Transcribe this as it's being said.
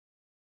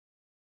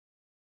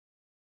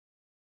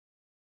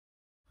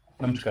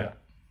ನಮಸ್ಕಾರ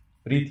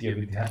ಪ್ರೀತಿಯ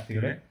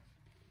ವಿದ್ಯಾರ್ಥಿಗಳೇ,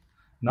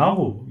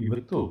 ನಾವು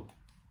ಇವತ್ತು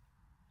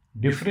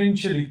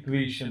ಡಿಫರೆನ್ಷಿಯಲ್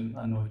ಈಕ್ವೇಷನ್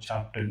ಅನ್ನೋ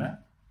ಚಾಪ್ಟರ್ನ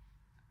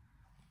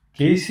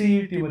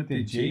CET ಮತ್ತು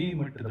JEE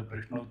ಮಟ್ಟದ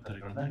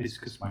ಪ್ರಶ್ನೋತ್ತರಗಳನ್ನ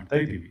ಡಿಸ್ಕಸ್ ಮಾಡ್ತಾ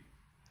ಇದ್ದೀವಿ.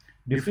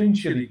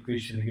 ಡಿಫರೆನ್ಷಿಯಲ್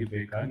ಈಕ್ವೇಷನ್ಗೆ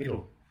ಬೇಕಾಗಿರೋ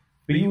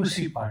PUC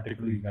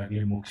ಪಾಠಗಳು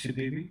ಈಗಾಗಲೇ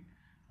ಮುಗಿಸಿದ್ದೀವಿ.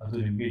 ಅದು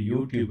ನಿಮಗೆ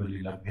ಯೂಟ್ಯೂಬಲ್ಲಿ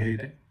ಲಭ್ಯ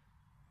ಇದೆ.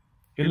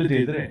 ಇಲ್ಲದೇ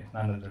ಇದ್ದರೆ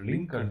ನಾನು ಅದರ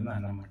ಲಿಂಕ್ಗಳನ್ನು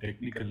ನಮ್ಮ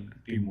ಟೆಕ್ನಿಕಲ್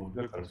ಟೀಮ್ ಮೂಲಕ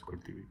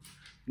ಕಳಿಸ್ಕೊಡ್ತೀವಿ.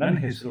 ನನ್ನ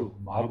ಹೆಸರು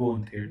ಬಾಬು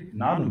ಅಂತ ಹೇಳಿ,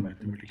 ನಾನು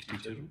ಮ್ಯಾಥಮೆಟಿಕ್ಸ್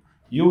ಟೀಚರು.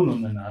 ಇವನು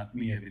ನನ್ನ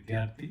ಆತ್ಮೀಯ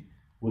ವಿದ್ಯಾರ್ಥಿ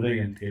ಉದಯ್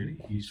ಅಂತ ಹೇಳಿ,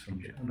 ಈಸ್ ಫ್ರಮ್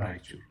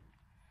ರಾಯಚೂರು.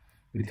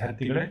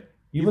 ವಿದ್ಯಾರ್ಥಿಗಳೇ,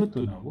 ಇವತ್ತು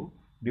ನಾವು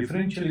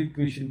ಡಿಫರೆನ್ಷಿಯಲ್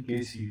ಈಕ್ವೇಷನ್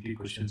CET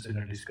ಕ್ವಶನ್ಸ್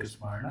ಅನ್ನು ಡಿಸ್ಕಸ್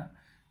ಮಾಡೋಣ.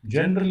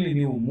 ಜನರಲಿ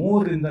ನೀವು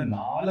 3 ರಿಂದ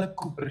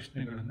 4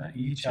 ಪ್ರಶ್ನೆಗಳನ್ನು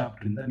ಈ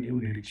ಚಾಪ್ಟರಿಂದ ನೀವು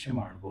ನಿರೀಕ್ಷೆ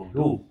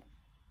ಮಾಡಬಹುದು.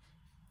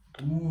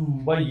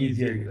 ತುಂಬ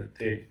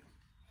ಈಸಿಯಾಗಿರುತ್ತೆ.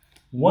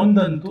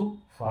 ಒಂದಂತೂ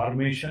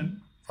ಫಾರ್ಮೇಷನ್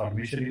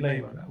ಇಲ್ಲ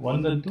ಇವಾಗ.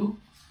 ಒಂದಂತೂ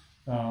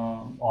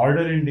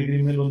ಆರ್ಡರ್ ಇನ್ ಡಿಗ್ರಿ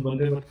ಮೇಲೆ ಒಂದು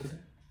ಬಂದೇ ಬರ್ತದೆ.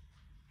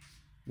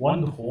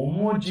 ಒಂದು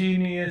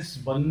ಹೋಮೋಜೀನಿಯಸ್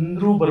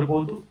ಬಂದರೂ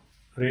ಬರ್ಬೋದು,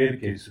 ರೇರ್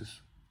ಕೇಸಸ್.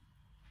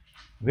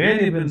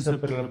 ವೇರಿಯಬಲ್ಸ್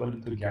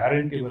ಬಂತು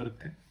ಗ್ಯಾರಂಟಿ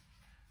ಬರುತ್ತೆ.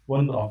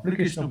 ಒಂದು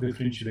ಅಪ್ಲಿಕೇಶನ್ ಆಫ್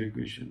ಡಿಫರೆನ್ಷಿಯಲ್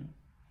ಈಕ್ವೇಷನ್,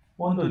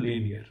 ಒಂದು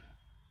ಲೀನಿಯರ್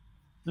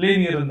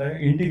ಅಂದಾಗ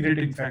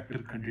ಇಂಟಿಗ್ರೇಟಿಂಗ್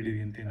ಫ್ಯಾಕ್ಟರ್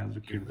ಕಂಡುಹಿಡಿಯಿರಿ ಅಂತ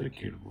ಏನಾದರೂ ಕೇಳಿದ್ರೆ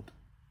ಕೇಳ್ಬೋದು.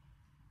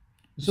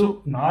 ಸೊ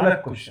 4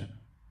 ಕ್ವಶನ್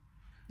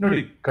ನೋಡಿ,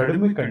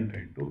 ಕಡಿಮೆ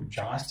ಕಂಟೆಂಟು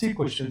ಜಾಸ್ತಿ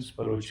ಕ್ವಶನ್ಸ್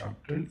ಬರೋ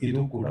ಚಾಪ್ಟರ್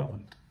ಇದು ಕೂಡ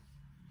ಒಂದು.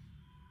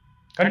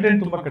 ಕಂಟೆಂಟ್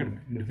ತುಂಬ ಕಡಿಮೆ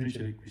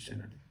ಡಿಫರೆನ್ಷಿಯಲ್ ಈಕ್ವೇಷನ್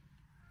ಅಲ್ಲಿ,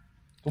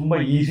 ತುಂಬ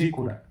ಈಸಿ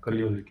ಕೂಡ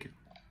ಕಲಿಯೋದಕ್ಕೆ.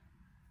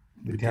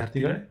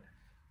 ವಿದ್ಯಾರ್ಥಿಗಳೇ,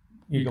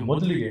 ಈಗ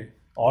ಮೊದಲಿಗೆ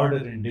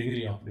order in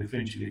degree of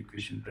differential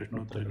equation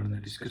ಪ್ರಶ್ನೋತ್ತರಗಳನ್ನ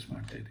discuss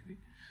ಮಾಡ್ತಾ ಇದ್ದೀವಿ.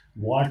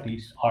 What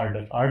is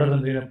order? ಆರ್ಡರ್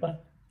ಅಂದ್ರೆ ಏನಪ್ಪ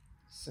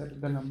sir?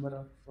 The number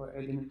of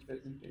elements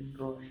present in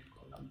row and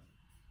column.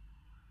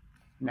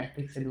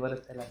 Matrix ಅಲ್ಲಿ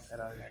ಬರುತ್ತಲ್ಲ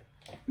ಸರ್,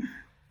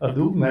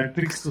 ಅದು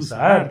ಮ್ಯಾಟ್ರಿಕ್ಸ್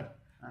ಸರ್.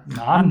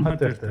 ನಾನು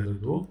ಮಾತಾಡ್ತಾ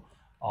ಇರೋದು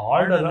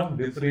order of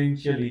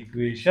differential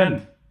equation,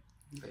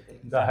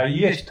 the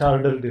highest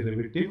order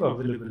derivative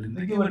available in the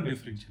given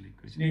differential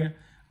equation. ಈಗ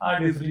ಆ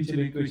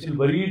ಡಿಫರೆನ್ಷಿಯಲ್ ಈಕ್ವೇಷನ್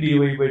ಬರೀ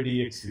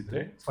dy/dx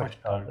ಇದ್ರೆ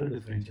first order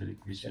differential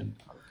equation,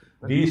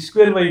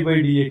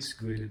 d²y/dx²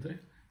 ಇದ್ರೆ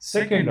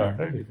second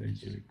order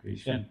differential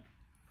equation,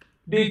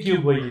 d³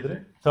 ಇದ್ರೆ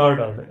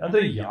ಥರ್ಡ್ ಆರ್ಡರ್.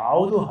 ಅಂದರೆ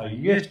ಯಾವುದು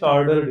ಹೈಯೆಸ್ಟ್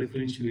ಆರ್ಡರ್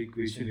ಡಿಫರೆನ್ಷಿಯಲ್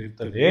ಈಕ್ವೇಷನ್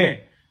ಇರ್ತದೆ,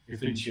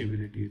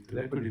 differentiability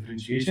ಇರ್ತದೆ,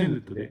 ಡಿಫರೆನ್ಷಿಯೇಷನ್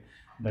ಇರ್ತದೆ,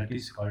 that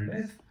is called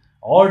as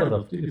order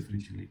of the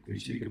differential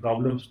equation. ಈಗ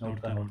ಪ್ರಾಬ್ಲಮ್ಸ್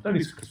ನೋಡ್ತಾ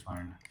ಡಿಸ್ಕಸ್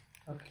ಮಾಡೋಣ.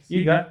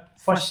 ಈಗ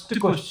ಫಸ್ಟ್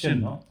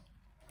ಕ್ವಶನ್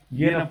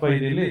ಏನಪ್ಪ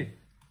ಇದೆ ಇಲ್ಲಿ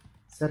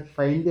sir?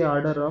 Find the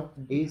order of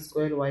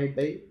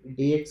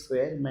d²y/dx²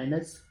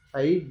 minus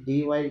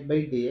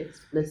 5dy/dx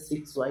plus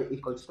 6y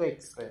equals to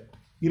x².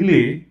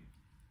 ಇಲ್ಲಿ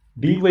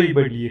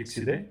dy/dx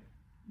ಇದೆ,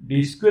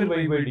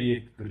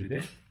 d²y/dx ಇದೆ.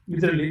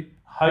 ಇದರಲ್ಲಿ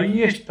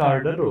ಹೈಯೆಸ್ಟ್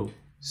ಆರ್ಡರ್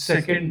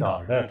ಸೆಕೆಂಡ್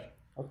ಆರ್ಡರ್.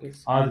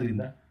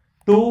 ಆದ್ರಿಂದ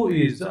 2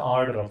 is the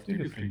order of the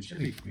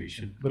differential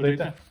equation.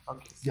 ಗೊತ್ತಾಯ್ತಾ?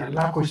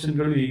 ಎಲ್ಲಾ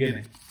ಕ್ವಶನ್ಗಳು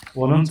ಹೀಗೇನೆ,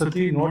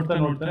 ಒಂದೊಂದ್ಸತಿ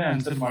ನೋಡ್ತಾನೆ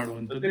ಆನ್ಸರ್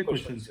ಮಾಡುವಂಥದ್ದೇ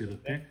ಕ್ವಶನ್ಸ್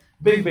ಇರುತ್ತೆ.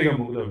 ಬೇಗ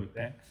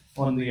ಮುಗಿದೋಗುತ್ತೆ.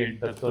 ಒಂದು 8,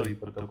 10,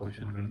 20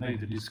 ಕ್ವಶನ್ಗಳನ್ನ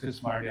ಇದು ಡಿಸ್ಕಸ್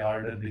ಮಾಡಿ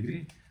ಆರ್ಡರ್ ಡಿಗ್ರಿ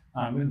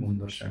ಆಮೇಲೆ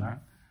ಮುಂದುವರ್ಸೋಣ.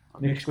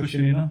 ನೆಕ್ಸ್ಟ್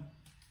ಕ್ವಶನ್ ಏನು?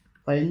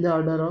 Find the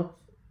order of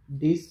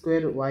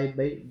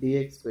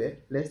d²y/dx²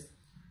 plus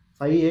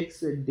 5x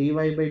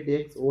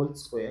dy/dx whole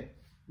square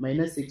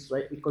minus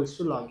 6y equals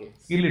to log x.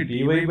 ಇಲ್ಲಿ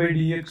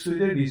dy/dx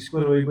ಇದೆ,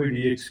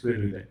 d²y/dx²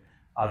 ಇದೆ.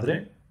 ಆದರೆ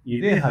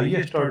ಇದೇ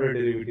ಹೈಯೆಸ್ಟ್ ಆರ್ಡರ್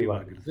ಡೆರಿವೇಟಿವ್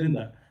ಆಗಿರೋದ್ರಿಂದ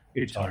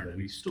ಇಟ್ಸ್ ಆರ್ಡರ್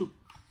ಈಸ್ 2.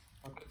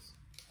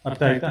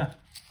 ಅರ್ಥ ಆಯ್ತಾ?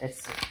 Yes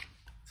sir.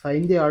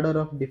 Find the order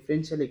of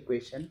differential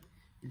equation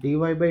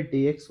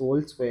dy/dx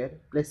whole square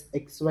plus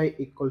xy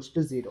equals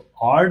to 0.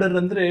 Order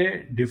ಅಂದ್ರೆ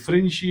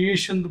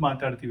differentiation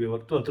ಮಾತಾಡ್ತೀವಿ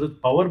ಹೊರತು ಅದ್ರ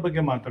ಪವರ್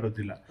ಬಗ್ಗೆ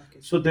ಮಾತಾಡೋದಿಲ್ಲ.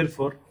 So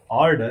therefore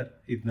order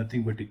is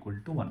nothing but equal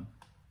to 1.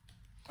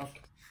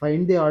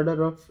 Find the order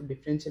of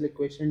differential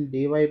equation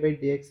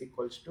dy/dx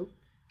equals to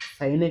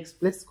sin x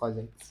plus cos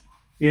x.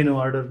 ಏನು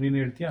order ನೀನು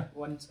ಹೇಳ್ತೀಯಾ?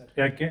 1 sir.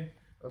 ಯಾಕೆ?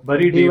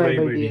 ಬರೀ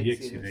dy/dx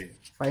ಇದೆ.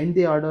 Find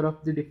the order of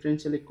the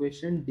differential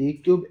equation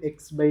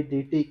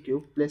d³x/dt³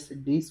 plus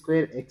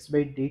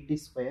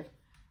d²x/dt²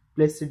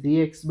 plus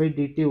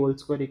dx/dt whole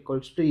square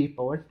equals to e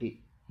power t.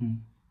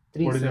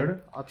 3 sir.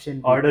 Option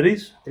B. Order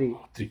is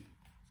 3.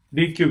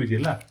 d³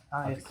 ಇದೆಯಲ್ಲ,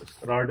 yes.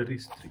 Order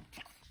is 3.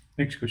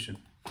 Next question.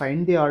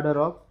 Find the order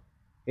of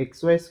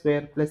xy²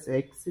 plus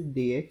x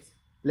dx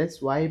plus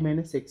y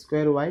minus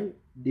x²y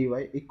dy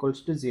equals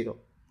to 0.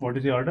 What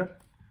is the order?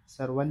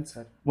 Sir, 1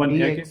 sir.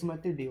 dx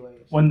ಮತ್ತೆ dy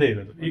ಒಂದೇ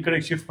ಇರೋದು. ಈ ಕಡೆ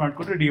shift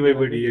ಮಾಡಿಕೊಂಡ್ರೆ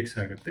dy/dx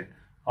ಆಗುತ್ತೆ.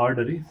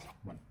 Order is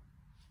 1.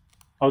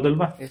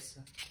 ಹೌದಲ್ವಾ? Yes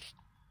sir.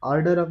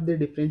 Order of the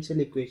differential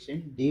equation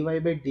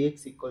dy/dx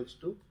equals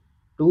to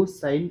 2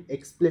 sin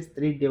x plus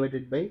 3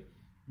 divided by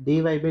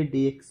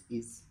dy/dx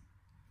is.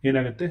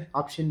 ಏನಾಗುತ್ತೆ?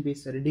 Option B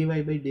sir,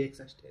 dy/dx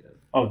ಅಷ್ಟೇ ಇರೋದು.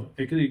 ಹೌದು,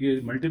 ಯಾಕಂದ್ರೆ ಈಗ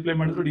ಮಲ್ಟಿಪ್ಲೈ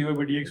ಮಾಡಿದ್ರು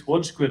dy/dx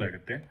ಹೋಲ್ ಸ್ಕ್ವೇರ್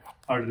ಆಗುತ್ತೆ.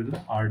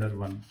 Order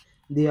 1.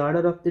 The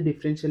order of the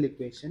differential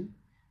equation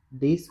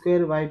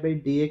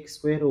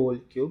d²y/dx² whole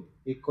cube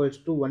equals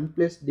to 1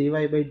 plus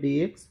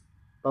dy/dx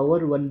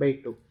power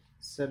 1/2.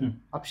 Sir,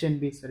 option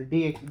B sir,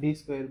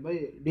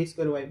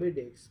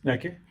 d²y/dx.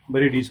 ಯಾಕೆ?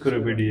 ಬರೀ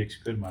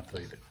d²y/dx² ಮಾತ್ರ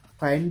ಇದೆ.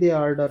 Find the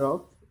order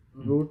of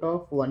root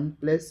of 1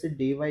 plus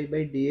dy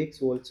by dx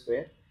whole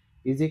square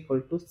is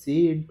equal to c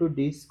into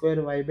d square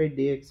y by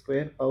dx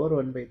square power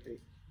 1 by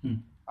 3.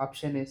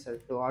 Option A sir,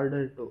 to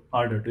order 2.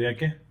 Order 2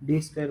 ಯಾಕೆ?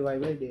 d square y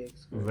by dx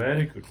square.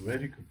 Very good,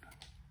 very good.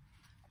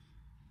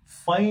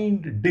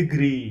 Find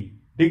degree.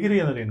 Degree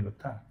ಅಂದ್ರೆ ಏನು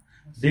ಗೊತ್ತಾ?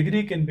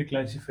 Degree can be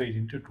classified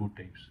into two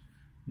types.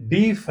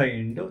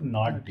 Defined or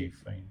not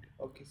defined.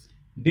 Okay sir.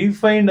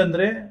 Defined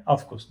ಅಂದ್ರೆ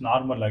of course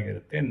normal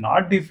ಆಗಿರುತ್ತೆ.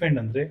 Not defined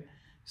ಅಂದ್ರೆ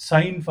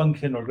sine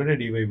function ಒಳಗಡೆ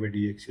dy by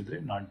dx ಇದ್ರೆ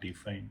not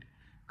defined.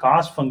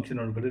 Cos function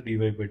ಒಳಗಡೆ dy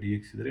by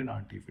dx ಇದ್ರೆ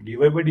not defined.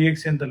 dy by dx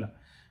ಅಂತಲ್ಲ,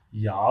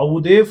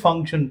 ಯಾವುದೇ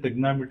function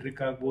trigonometric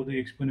ಆಗ್ಬೋದು,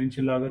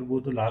 ಎಕ್ಸ್ಪೋನೆನ್ಷಿಯಲ್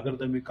ಆಗಿರ್ಬೋದು,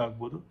 ಲಾಗರ್ದಮಿಕ್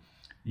ಆಗ್ಬೋದು,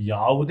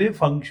 ಯಾವುದೇ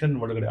ಫಂಕ್ಷನ್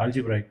ಒಳಗಡೆ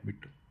ಆಲ್ಜಿಬ್ರಾಯಿಕ್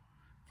ಬಿಟ್ಟು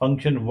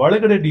ಫಂಕ್ಷನ್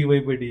ಒಳಗಡೆ dy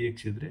by dx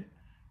ಇದ್ರೆ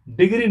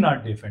ಡಿಗ್ರಿ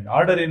ನಾಟ್ ಡಿಫೈನ್ಡ್.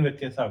 ಆರ್ಡರ್ ಏನು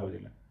ವ್ಯತ್ಯಾಸ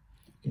ಆಗೋದಿಲ್ಲ.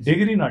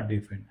 Degree not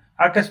defined.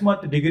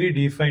 ಅಕಸ್ಮಾತ್ ಡಿಗ್ರಿ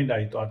ಡಿಫೈನ್ಡ್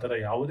ಆಯಿತು, ಆ ಥರ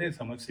ಯಾವುದೇ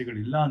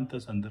ಸಮಸ್ಯೆಗಳಿಲ್ಲ ಅಂತ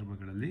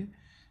ಸಂದರ್ಭಗಳಲ್ಲಿ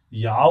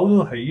ಯಾವುದು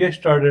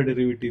ಹೈಯೆಸ್ಟ್ ಆರ್ಡರ್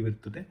ಡೆರಿವೇಟಿವ್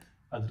ಇರ್ತದೆ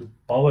ಅದ್ರ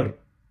power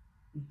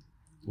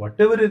what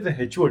ever is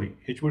H O D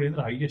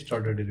ಅಂದರೆ ಹೈಯೆಸ್ಟ್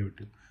ಆರ್ಡರ್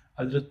ಡೆರಿವೇಟಿವ್,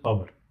 ಅದ್ರದ್ದು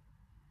ಪವರ್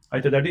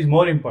ಆಯ್ತಾ, that is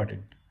more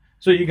important.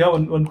 So ಈಗ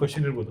ಒಂದು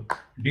ಕ್ವಶನ್ ಇರ್ಬೋದು,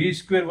 D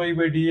square Y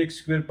by D X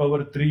square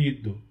power 3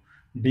 ಇದ್ದು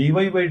D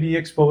Y by D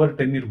X power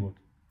 10 ಇರ್ಬೋದು.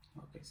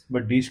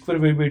 But D square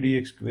Y by D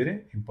X ಸ್ಕ್ವೇರೇ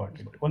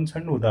important. ಒಂದು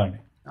ಸಣ್ಣ ಉದಾಹರಣೆ,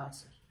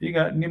 ಈಗ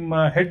ನಿಮ್ಮ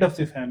ಹೆಡ್ ಆಫ್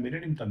ದಿ ಫ್ಯಾಮಿಲಿ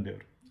ನಿಮ್ಮ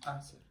ತಂದೆಯವರು.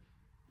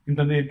 ನಿಮ್ಮ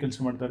ತಂದೆ ಏನು ಕೆಲಸ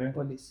ಮಾಡ್ತಾರೆ?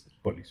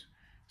 ಪೊಲೀಸ್.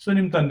 ಸೊ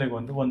ನಿಮ್ಮ ತಂದೆಗೆ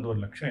 1.5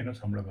 ಲಕ್ಷ ಏನೋ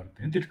ಸಂಬಳ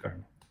ಬರುತ್ತೆ ಅಂತ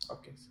ಇಟ್ಕೊಳ್ಳೋಣ.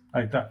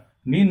 ಆಯ್ತಾ,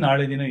 ನೀನು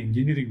ನಾಳೆ ದಿನ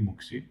ಇಂಜಿನಿಯರಿಂಗ್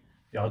ಮುಗಿಸಿ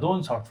ಯಾವುದೋ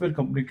ಒಂದು ಸಾಫ್ಟ್ವೇರ್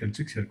ಕಂಪ್ನಿ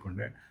ಕೆಲ್ಸಕ್ಕೆ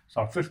ಸೇರಿಕೊಂಡ್ರೆ,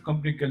 ಸಾಫ್ಟ್ವೇರ್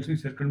ಕಂಪ್ನಿ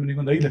ಕೆಲ್ಸಕ್ಕೆ ಸೇರ್ಕೊಂಡು ನಿಮಗೆ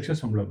ಒಂದು 5 ಲಕ್ಷ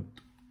ಸಂಬಳ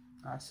ಬಂತು.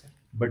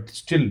 But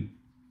still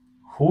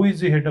who is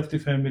the head of the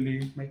family?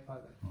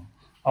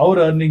 ಅವ್ರ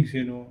ಅರ್ನಿಂಗ್ಸ್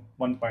ಏನು?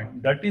 1 point.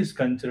 That is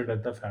considered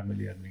at the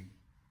family earning.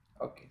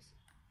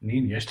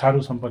 ನೀನು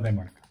ಎಷ್ಟಾದ್ರೂ ಸಂಪಾದನೆ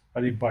ಮಾಡ್ಕ,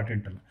 ಅದು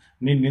ಇಂಪಾರ್ಟೆಂಟ್ ಅಲ್ಲ.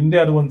 ನೀನು ನಿಂದೆ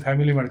ಅದು ಒಂದು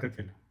ಫ್ಯಾಮಿಲಿ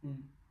ಮಾಡ್ಕೊತಿಲ್ಲ,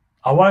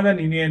 ಆವಾಗ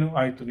ನೀನೇನು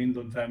ಆಯಿತು,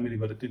 ನಿಂದೊಂದು ಫ್ಯಾಮಿಲಿ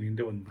ಬರುತ್ತೆ,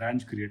 ನಿಂದೆ ಒಂದು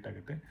ಬ್ರಾಂಚ್ ಕ್ರಿಯೇಟ್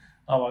ಆಗುತ್ತೆ.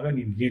 ಆವಾಗ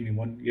ನೀನು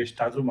ಒಂದು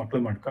ಎಷ್ಟಾದರೂ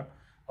ಮಕ್ಕಳು ಮಾಡ್ಕ,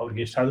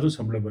 ಅವ್ರಿಗೆ ಎಷ್ಟಾದರೂ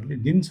ಸಂಬಳ ಬರಲಿ,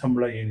 ನಿನ್ನ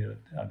ಸಂಬಳ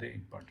ಏನಿರುತ್ತೆ ಅದೇ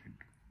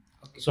ಇಂಪಾರ್ಟೆಂಟ್.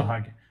 ಸೊ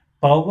ಹಾಗೆ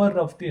power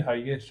of the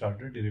highest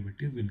order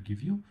derivative will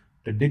give you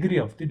the degree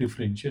of the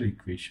differential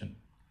equation.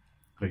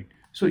 Right.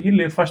 So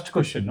ಇಲ್ಲಿ first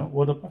question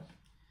ಓದಪ್ಪ.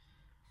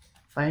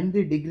 Find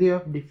the degree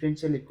of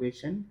differential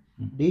equation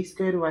d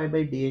square y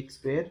by dx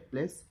square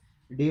plus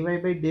dy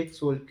by dx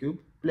whole cube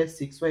plus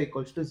 6y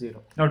equals to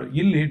 0. ನೋಡಿ,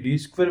 ಇಲ್ಲಿ D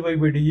square Y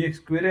by D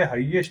X square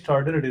highest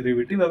order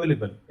derivative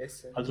available.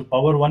 ಅದ್ರ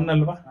power 1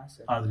 ಅಲ್ವಾ,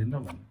 ಆದ್ರಿಂದ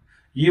 1.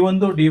 ಈ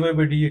ಒಂದು D Y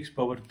by D X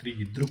power 3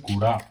 ಇದ್ರೂ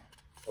ಕೂಡ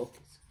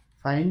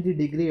find the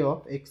degree of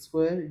x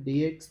square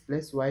dx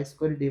plus y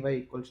square dy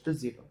equals to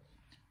 0.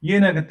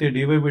 ಏನಾಗುತ್ತೆ?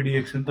 D Y by D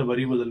X ಅಂತ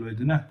ಬರೀಬೋದಲ್ವ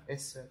ಇದನ್ನ?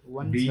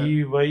 D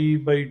Y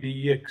by D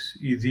X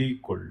is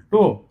equal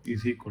to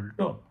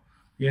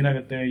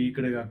ಏನಾಗುತ್ತೆ? ಈ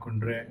ಕಡೆಗೆ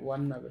ಹಾಕೊಂಡ್ರೆ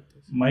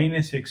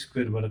minus X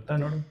square ಬರುತ್ತಾ?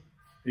 ನೋಡು,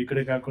 ಈ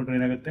ಕಡೆಗೆ ಹಾಕೊಂಡ್ರೆ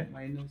ಏನಾಗುತ್ತೆ?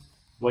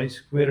 Y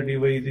square D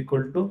Y is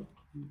equal to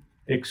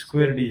X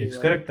square D X.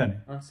 Correct ತಾನೆ?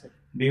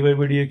 D Y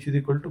by D X is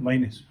equal to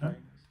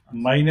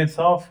minus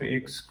of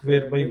X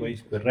square by Y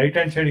square. Right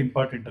hand side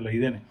important ಅಲ್ಲ,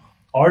 ಇದೇನೆ.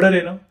 Order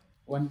ಏನು?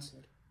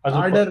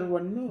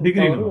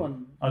 Degree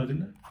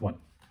ಅದರಿಂದ 1.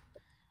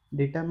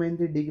 Determine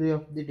the degree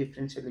of the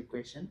differential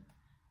equation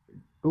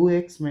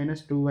 2x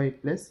minus 2y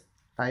plus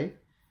 5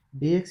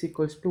 dx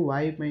equals to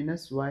y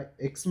minus y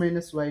x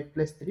minus y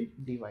plus 3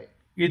 dy.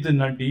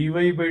 ಇದನ್ನ dy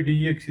by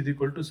dx is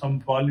equal to some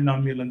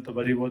polynomial ಅಂತ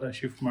ಬರೀಬೋದಾ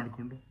shift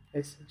ಮಾಡಿಕೊಂಡು?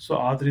 So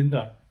ಆದ್ರಿಂದ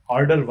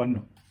order 1,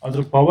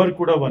 ಅದ್ರ power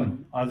ಕೂಡ 1,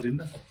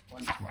 ಆದ್ರಿಂದ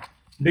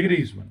degree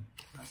is 1.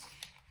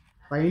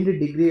 Find the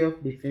degree of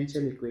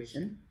differential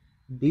equation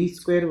d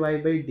square y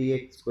by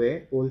dx square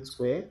whole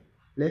square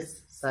plus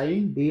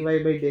sin dy by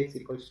dx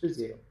equals to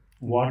 0.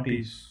 What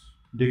is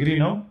degree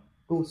now?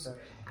 2 sir.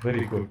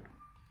 Very good.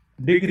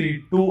 Degree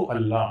 2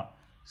 ಅಲ್ಲ,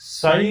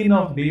 sin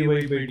of dy by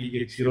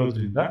dx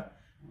ಇರೋದ್ರಿಂದ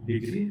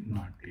degree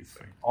not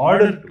defined.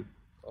 Order 2.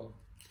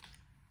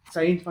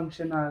 Sin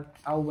function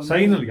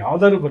sin ಅಲ್ಲಿ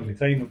ಯಾವ್ದಾದ್ರು ಬರಲಿ,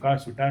 sign,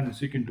 ಕಾಸು, tan,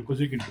 ಸಿಕ್ಕಿಂಟು,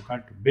 ಕೊಸಿಕಿಂಟು,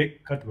 ಕಾಟು,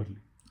 ಬೇಕತ್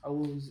ಬರಲಿ,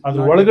 ಅದ್ರ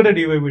ಒಳಗಡೆ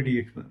dy by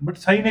dx. But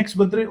sin x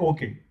ಬಂದ್ರೆ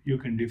okay, you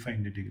can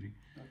define the degree.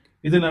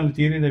 ಇದು ನಾನು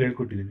ಥಿಯರಿಯಿಂದ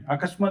ಹೇಳ್ಕೊಟ್ಟಿದ್ದೀನಿ.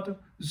 ಅಕಸ್ಮಾತ್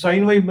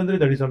ಸೈನ್ ವೈ ಬಂದರೆ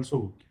ದಟ್ ಈಸ್ ಆಲ್ಸೋ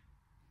ಓಕೆ.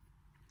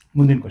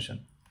 ಮುಂದಿನ question.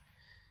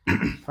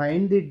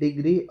 Find the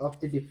decree of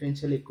the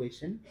differential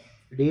equation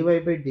dy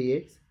by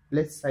dx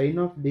plus sin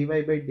of dy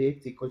by dx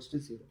equals to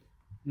 0.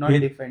 Not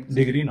defined.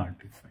 Degree not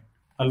defined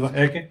ಅಲ್ವಾ?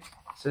 ಯಾಕೆ?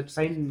 So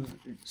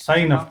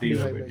sin of dy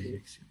by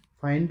dx.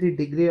 Find the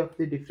degree of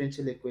the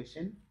differential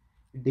equation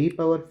d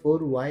power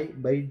 4y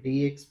by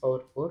dx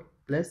power 4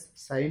 plus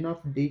sin of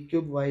d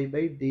cube y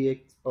by dx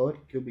power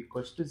cube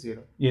equals to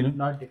 0. ಏನು?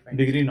 Not defined.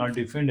 Degree not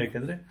defined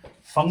ಯಾಕಂದ್ರೆ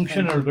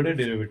function ಒಳಗಡೆ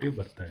derivative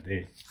ಬರ್ತಾ ಇದೆ.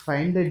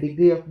 Find the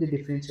degree of the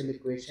differential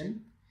equation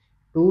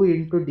 2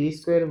 into d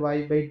square y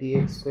by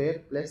dx square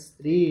plus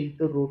 3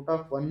 into root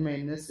of 1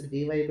 minus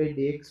dy by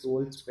dx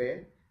whole square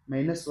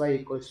minus y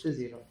equals to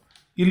 0.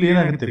 ಇಲ್ಲಿ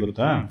ಏನಾಗುತ್ತೆ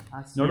ಗೊತ್ತಾ?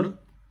 ನೋಡು,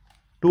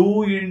 2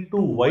 into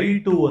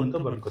y2 ಅಂತ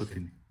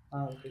ಬರ್ಕೊತೀನಿ.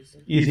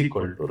 Is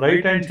equal to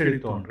right hand side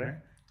ತಗೊಂಡ್ರೆ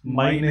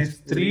minus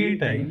 3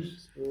 times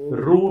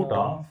root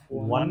of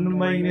 1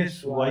 minus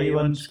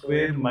y1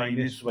 square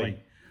minus y.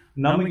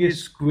 ನಮಗೆ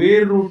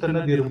square root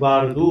ಅನ್ನೋದು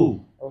ಇರಬಾರದು.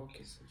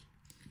 Okay sir.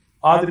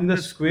 ಆದ್ರಿಂದ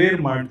ಸ್ಕ್ವೇರ್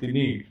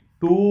ಮಾಡ್ತೀನಿ.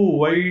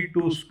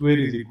 2y2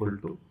 square is equal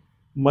to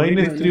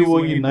 -3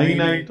 ಹೋಗಿ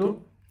 9 ಆಯ್ತು.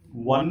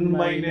 1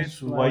 minus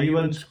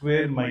y1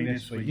 square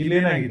minus y.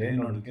 ಇಲ್ಲೇನಾಗಿದೆ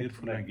ನೋಡಿ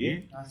ಕೇರ್ಫುಲ್ ಆಗಿ.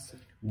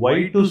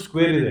 y2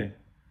 ಸ್ಕ್ವೇರ್ ಇದೆ.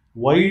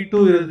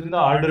 y2 ಇರೋದ್ರಿಂದ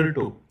ಆರ್ಡರ್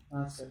 2,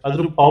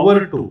 ಅದ್ರ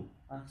ಪವರ್ 2,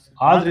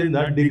 ಆದ್ರಿಂದ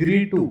ಡಿಗ್ರಿ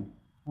 2.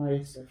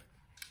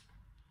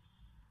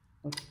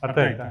 ಅರ್ಥ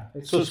ಆಯ್ತಾ?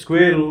 ಸೊ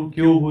ಸ್ಕ್ವೇರು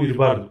ಕ್ಯೂಬ್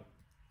ಇರಬಾರ್ದು.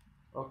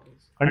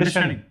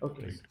 Understanding?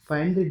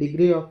 Find the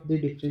decree of the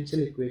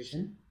differential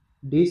equation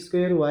d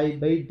square y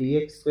by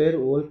dx square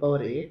whole power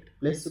 8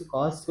 plus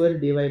cos square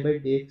dy by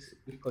dx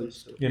equals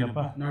to ಏನಪ್ಪ?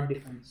 not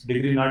defined.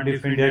 Degree not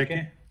defined. ಯಾಕೆ?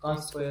 cos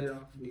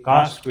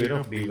square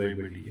of dy by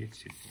dx.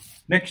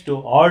 Next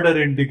order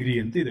and degree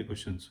ಅಂತ ಇದೆ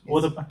questions.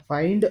 ಓದಪ್ಪ.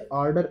 Find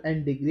order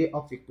and degree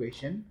of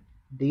equation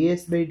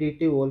ds by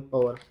dt whole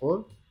power 4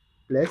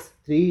 plus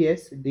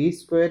 3s d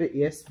square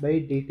s by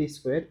dt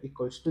square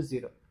equals to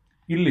 0.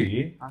 ಇಲ್ಲಿ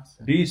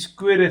d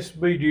square s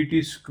by dt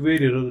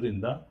square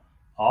ಇರೋದ್ರಿಂದ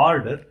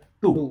order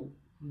 2,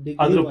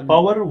 ಅದ್ರ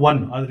power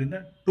 1, ಅದರಿಂದ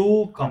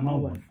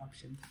 2,1.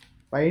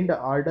 Find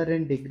order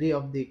and degree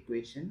of the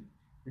equation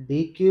d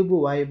cube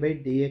y by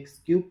dx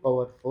cube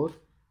power 4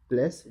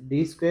 plus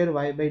d square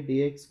y by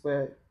dx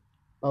square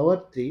power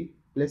 3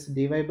 plus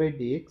dy by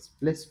dx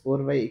plus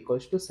 4y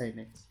equals to sin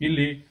x.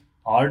 ಇಲ್ಲಿ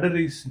order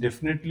is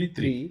definitely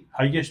 3,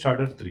 highest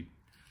order 3,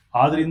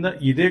 ಆದ್ರಿಂದ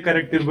ಇದೇ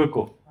correct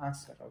ಇರಬೇಕು.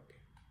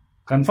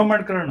 Confirm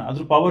ಮಾಡ್ಕೊಳ್ಳೋಣ.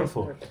 ಅದ್ರ power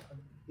 4,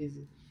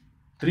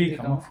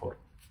 3,4.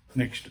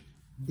 Next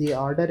the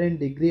order and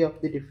degree of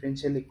the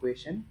differential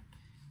equation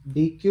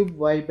d cube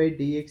y by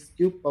dx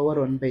cube power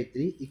 1 by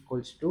 3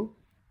 equals to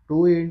 2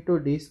 into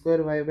d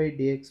square y by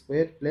dx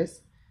square plus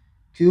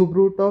cube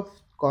root of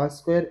cos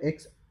square x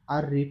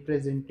are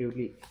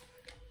representatively.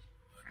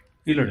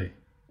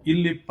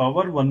 ಇಲ್ಲಿ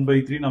power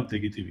 1/3 ನಾವು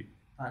ತೆಗಿತೀವಿ.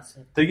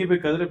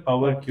 ತೆಗಿಬೇಕಾದ್ರೆ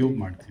power cube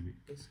ಮಾಡ್ತೀವಿ.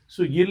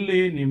 So ಇಲ್ಲಿ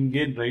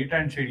ನಿಮ್ಗೆ right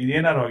hand side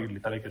ಇದೇನಾರು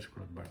ಆಗಿರ್ಲಿ ತಲೆ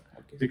ಕೆಡಿಸ್ಕೊಳ್ಳೋದು ಬೇಡ.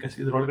 Because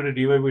ಇದ್ರೊಳಗಡೆ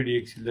dy by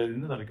dx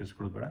ಇಲ್ಲದ್ರಿಂದ ತಲೆ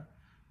ಕೆಡಿಸ್ಕೊಳ್ಳೋದು ಬೇಡ.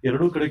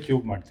 ಎರಡೂ ಕಡೆ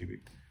ಕ್ಯೂಬ್ ಮಾಡ್ತೀವಿ.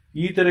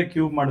 ಈ ತರ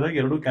ಕ್ಯೂಬ್ ಮಾಡಿದಾಗ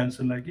ಎರಡು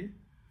ಕ್ಯಾನ್ಸಲ್ ಆಗಿ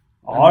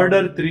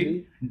ಆರ್ಡರ್ 3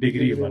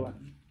 ಡಿಗ್ರಿ 1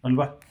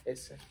 ಅಲ್ವಾ?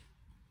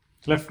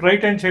 ಲೆಫ್ಟ್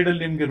ರೈಟ್ ಹ್ಯಾಂಡ್ ಸೈಡ್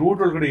ಅಲ್ಲಿ ನಿಮ್ಗೆ ರೂಟ್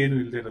ಒಳಗಡೆ ಏನು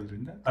ಇಲ್ಲದೆ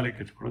ಇರೋದ್ರಿಂದ ತಲೆ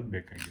ಕೆಡಿಸ್ಕೊಳ್ಳೋದು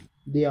ಬೇಕಾಗಿಲ್ಲ.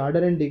 The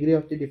order and degree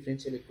of the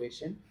differential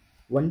equation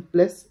 1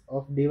 plus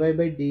of dy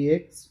by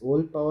dx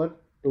whole power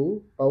 2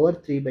 power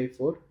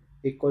 3/4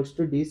 equals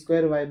to d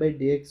square y by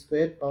dx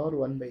square power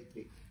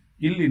 1/3.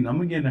 ಇಲ್ಲಿ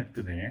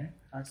ನಮಗೇನಾಗ್ತದೆ,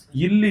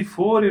 ಇಲ್ಲಿ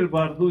 4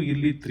 ಇರಬಾರ್ದು,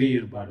 ಇಲ್ಲಿ 3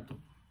 ಇರಬಾರ್ದು.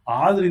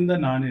 ಆದ್ರಿಂದ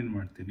ನಾನೇನ್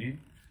ಮಾಡ್ತೀನಿ,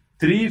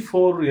 3,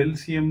 4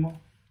 LCM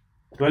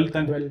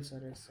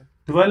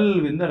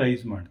 12 ಇಂದ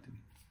ರೈಸ್ ಮಾಡ್ತೀನಿ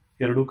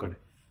ಎರಡೂ ಕಡೆ.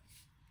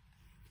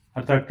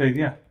 ಅರ್ಥ ಆಗ್ತಾ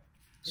ಇದೆಯಾ?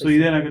 ಸೊ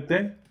ಇದೇನಾಗುತ್ತೆ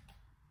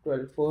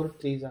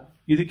 12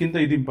 ಇದಕ್ಕಿಂತ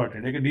ಇದು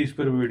ಇಂಪಾರ್ಟೆಂಟ್. ಯಾಕೆ D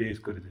square by D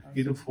square ಇದೆ,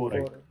 ಇದು 4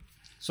 ಆಯ್ತು.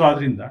 ಸೊ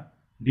ಆದ್ರಿಂದ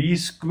ಡಿ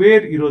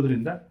ಸ್ಕ್ವೇರ್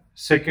ಇರೋದ್ರಿಂದ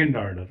ಸೆಕೆಂಡ್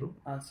ಆರ್ಡರ್,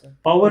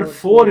 ಪವರ್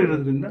 4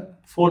 ಇರೋದ್ರಿಂದ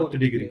 4th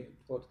ಡಿಗ್ರಿ.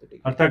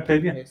 ಅರ್ಥ ಆಗ್ತಾ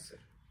ಇದೆಯಾ?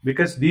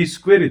 ಬಿಕಾಸ್ ಡಿ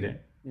ಸ್ಕ್ವೇರ್ ಇದೆ,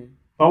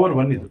 ಪವರ್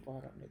 1 ಇದು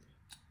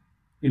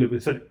ಇಲ್ಲ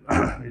ಸರಿ.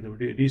 ಇದು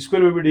D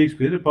square by D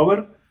square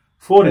power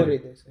 4 ಇದೆ,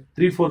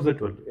 3 4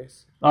 12.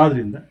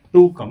 ಆದ್ರಿಂದ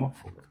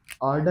 2,4.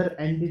 Order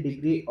and the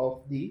decree of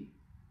the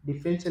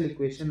differential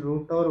equation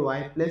root over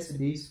y plus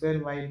d square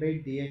y by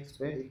dx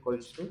square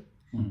equals to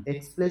x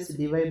plus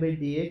dy by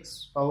dx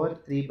power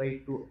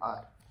 3/2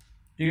 r.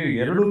 ಈಗ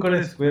ಎರಡು ಕಡೆ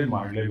square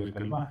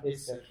ಮಾಡಲೇಬೇಕಲ್ವಾ?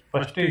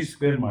 First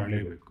square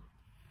ಮಾಡಲೇಬೇಕು.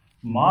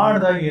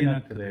 ಮಾಡಿದಾಗ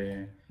ಏನಾಗ್ತದೆ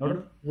ನೋಡು,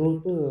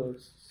 root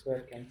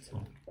square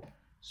cancel.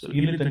 So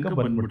ಇಲ್ಲಿ ತನಕ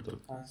ಬಂದ್ಬಿಡ್ತು.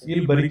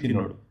 ಇಲ್ಲಿ ಬರೀತೀನಿ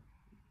ನೋಡು,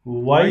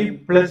 y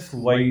plus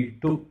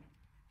y2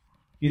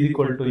 is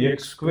equal to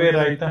x square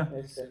ಆಯ್ತಾ,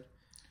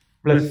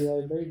 plus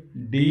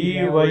dy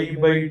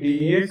by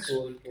dx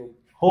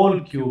whole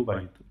cube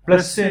ಆಯ್ತು.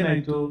 ಪ್ಲಸ್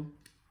ಏನಾಯ್ತು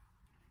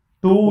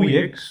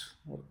 2x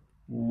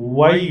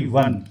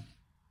y1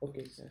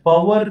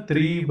 ಪವರ್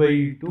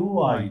 3/2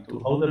 ಆಯ್ತು.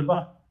 ಹೌದಲ್ವಾ?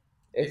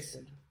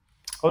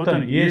 ಹೌದಾ?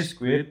 a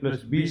square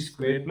plus B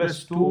square plus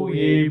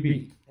 2ab.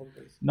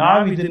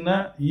 ನಾವ್ ಇದನ್ನ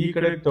ಈ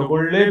ಕಡೆ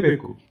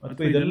ತಗೊಳ್ಳೇಬೇಕು,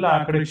 ಅಥವಾ ಇದೆಲ್ಲ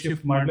ಆ ಕಡೆ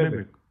ಶಿಫ್ಟ್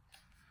ಮಾಡಲೇಬೇಕು.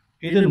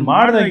 ಇದನ್ನ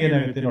ಮಾಡಿದಾಗ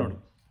ಏನಾಗುತ್ತೆ ನೋಡು,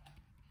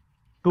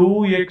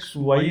 2x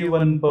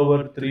y1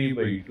 power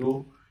 3/2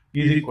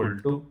 is equal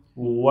to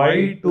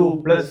y2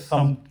 plus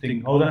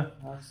something. ಹೌದಾ?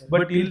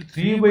 ಬಟ್ ಇಲ್ಲಿ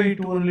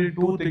 3/2 ಅಲ್ಲಿ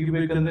 2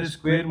 ತೆಗಿಬೇಕಂದ್ರೆ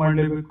ಸ್ಕ್ವೇರ್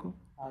ಮಾಡಲೇಬೇಕು.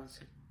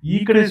 ಈ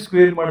ಕಡೆ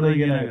ಸ್ಕ್ವೇರ್ ಮಾಡಿದಾಗ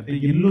ಏನಾಗುತ್ತೆ,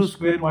 ಇಲ್ಲೂ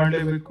ಸ್ಕ್ವೇರ್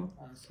ಮಾಡಲೇಬೇಕು.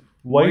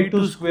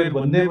 y2 ಸ್ಕ್ವೇರ್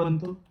ಒಂದೇ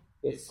ಬಂತು,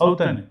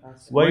 ಹೌದಾನೆ?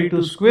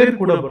 y2 ಸ್ಕ್ವೇರ್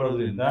ಕೂಡ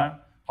ಬರೋದ್ರಿಂದ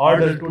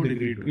ಆರ್ಡರ್ 2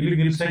 ಡಿಗ್ರಿ 2. ಇಲ್ಲಿ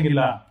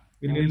ನಿಲ್ಸಂಗಿಲ್ಲ,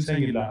 ಇಲ್ಲಿ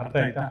ನಿಲ್ಸಂಗಿಲ್ಲ. ಅರ್ಥ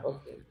ಆಯ್ತಾ?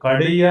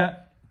 ಕಡೆಯ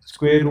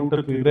ಸ್ಕ್ವೇರ್ ರೂಟ್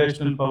ಅಥವಾ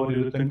ಇರ್ರೇಷನಲ್ ಪವರ್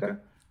ಇರೋ ತನಕ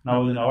ನಾವು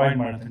ಅದನ್ನ ಅವಾಯ್ಡ್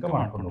ಮಾಡೋ ತನಕ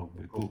ಮಾಡ್ಕೊಂಡು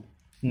ಹೋಗ್ಬೇಕು.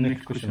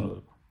 ನೆಕ್ಸ್ಟ್ ಕ್ವಶನ್ ಓದು.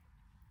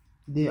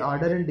 The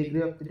order and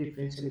degree of the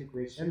differential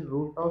equation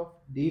root of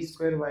D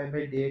square y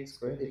by dx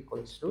square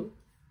equals to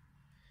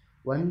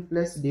 1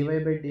 plus dy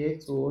by dx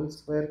whole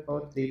square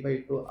power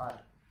 3/2 r.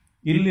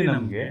 ಇಲ್ಲಿ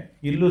ನಮಗೆ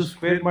ಇಲ್ಲೂ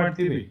ಸ್ಕ್ವೇರ್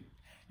ಮಾಡ್ತೀವಿ,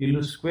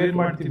 ಇಲ್ಲೂ ಸ್ಕ್ವೇರ್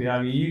ಮಾಡ್ತೀವಿ.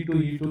 ಆಗ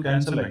e2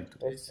 ಕ್ಯಾನ್ಸಲ್ ಆಯ್ತು.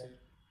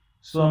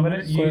 So ಆಮೇಲೆ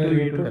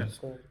e2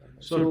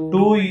 so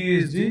 2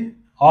 is the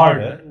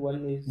order,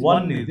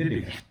 1 is the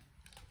degree.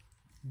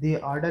 The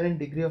order and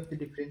degree of the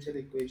differential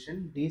equation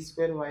d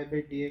square y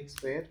by dx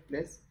square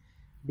plus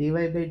dy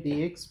by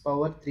dx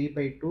power 3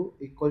 by 2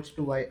 equals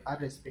to y are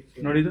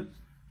respectively. ನೋಡಿದು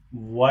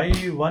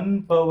y1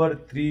 power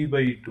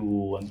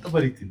 3/2 ಅಂತ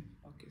ಬರೀತೀನಿ.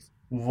 Okay, sir.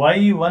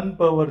 y1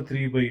 power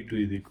 3/2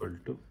 is equal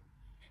to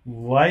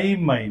y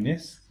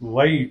minus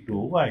y2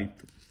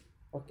 ಆಯಿತು.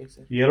 Okay,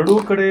 sir. ಎರಡೂ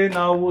ಕಡೆ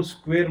ನಾವು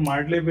square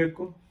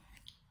ಮಾಡಲೇಬೇಕು,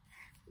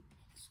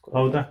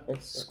 ಹೌದಾ?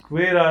 Yes, sir.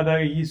 Square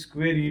ಆದಾಗ ಈ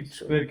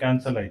ಸ್ಕ್ವೇರ್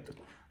ಕ್ಯಾನ್ಸಲ್ ಆಯಿತು.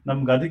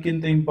 ನಮ್ಗೆ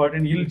ಅದಕ್ಕಿಂತ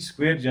ಇಂಪಾರ್ಟೆಂಟ್ ಇಲ್ಲಿ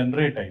ಸ್ಕ್ವೇರ್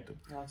ಜನರೇಟ್ ಆಯಿತು.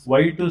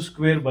 y2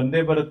 ಸ್ಕ್ವೇರ್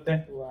ಬಂದೇ ಬರುತ್ತೆ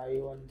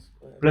y1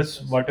 square plus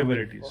what ever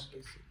it is.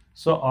 Okay, sir.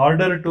 So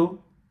order to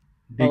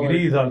degree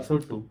is also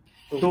 2.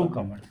 2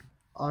 common.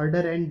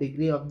 Order and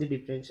degree of the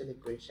differential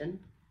equation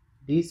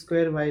d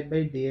square y by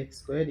dx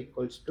square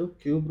equals to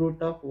cube root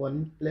of 1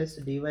 plus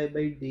dy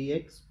by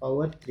dx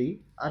power 3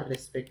 are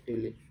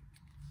respectively.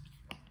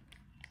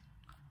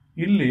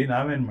 ಇಲ್ಲಿ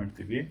ನಾವೇನ್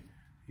ಮಾಡ್ತೀವಿ,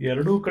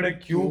 ಎರಡೂ ಕಡೆ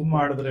cube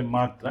ಮಾಡಿದ್ರೆ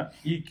ಮಾತ್ರ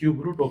ಈ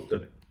cube root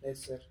ಹೋಗ್ತದೆ. Yes,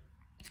 sir.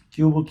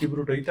 Cube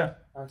root ಐತಾ?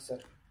 Sir.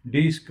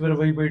 D square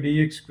Y by D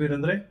X square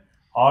ಅಂದ್ರೆ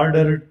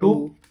ಆರ್ಡರ್ 2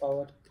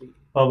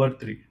 ಪವರ್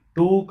 3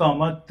 2,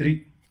 3.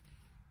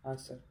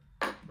 Sir.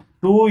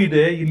 2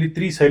 ಇದೆ, ಇಲ್ಲಿ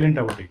 3 ಸೈಲೆಂಟ್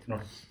ಆಗ್ಬಿಟ್ಟೈತಿ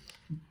ನೋಡಿ.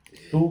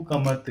 2,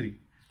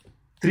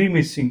 3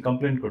 ಮಿಸ್ಸಿಂಗ್,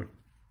 ಕಂಪ್ಲೇಂಟ್ ಕೊಡು.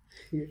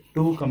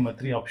 2,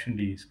 3 option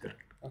D is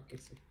correct. Okay,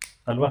 sir.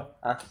 ಅಲ್ವಾ?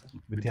 Sir.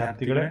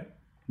 ವಿದ್ಯಾರ್ಥಿಗಳೇ,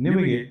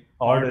 ನಿಮಗೆ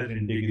order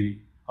in degree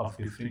of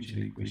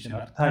differential equation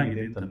ಅರ್ಥ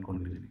ಆಗಿದೆ ಅಂತ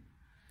ಅನ್ಕೊಂಡಿದ್ದೀನಿ.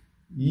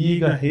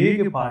 ಈಗ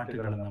ಹೇಗೆ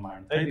ಪಾಠಗಳನ್ನು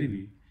ಮಾಡ್ತಾ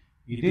ಇದ್ದೀವಿ,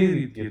 ಇದೇ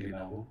ರೀತಿಯಲ್ಲಿ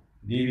ನಾವು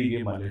ದೇವಿಗೆ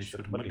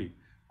ಮಲ್ಲೇಶ್ವರಮಲ್ಲಿ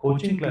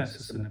ಕೋಚಿಂಗ್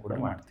ಕ್ಲಾಸಸ್ ಅನ್ನು ಕೂಡ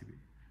ಮಾಡ್ತೀವಿ.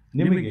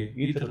 ನಿಮಗೆ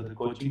ಈ ಥರದ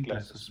ಕೋಚಿಂಗ್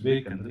ಕ್ಲಾಸಸ್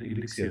ಬೇಕಂದ್ರೆ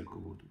ಇಲ್ಲಿಗೆ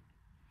ಸೇರ್ಕೋಬಹುದು.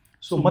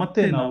 ಸೊ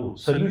ಮತ್ತೆ ನಾವು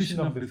ಸೊಲ್ಯೂಷನ್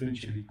ಆಫ್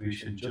ಡಿಫರೆನ್ಷಿಯಲ್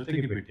ಈಕ್ವೇಷನ್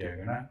ಜೊತೆಗೆ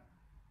ಭೇಟಿಯಾಗೋಣ.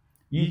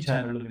 ಈ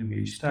ಚಾನಲ್ ನಿಮಗೆ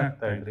ಇಷ್ಟ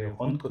ಆಗ್ತಾ ಇದ್ರೆ,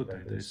 ಹೊಂದ್ಕೋತಾ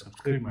ಇದ್ರೆ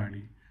ಸಬ್ಸ್ಕ್ರೈಬ್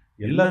ಮಾಡಿ.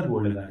 ಎಲ್ಲರಿಗೂ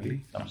ಒಳ್ಳೆಯದಾಗಲಿ.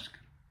 ನಮಸ್ಕಾರ.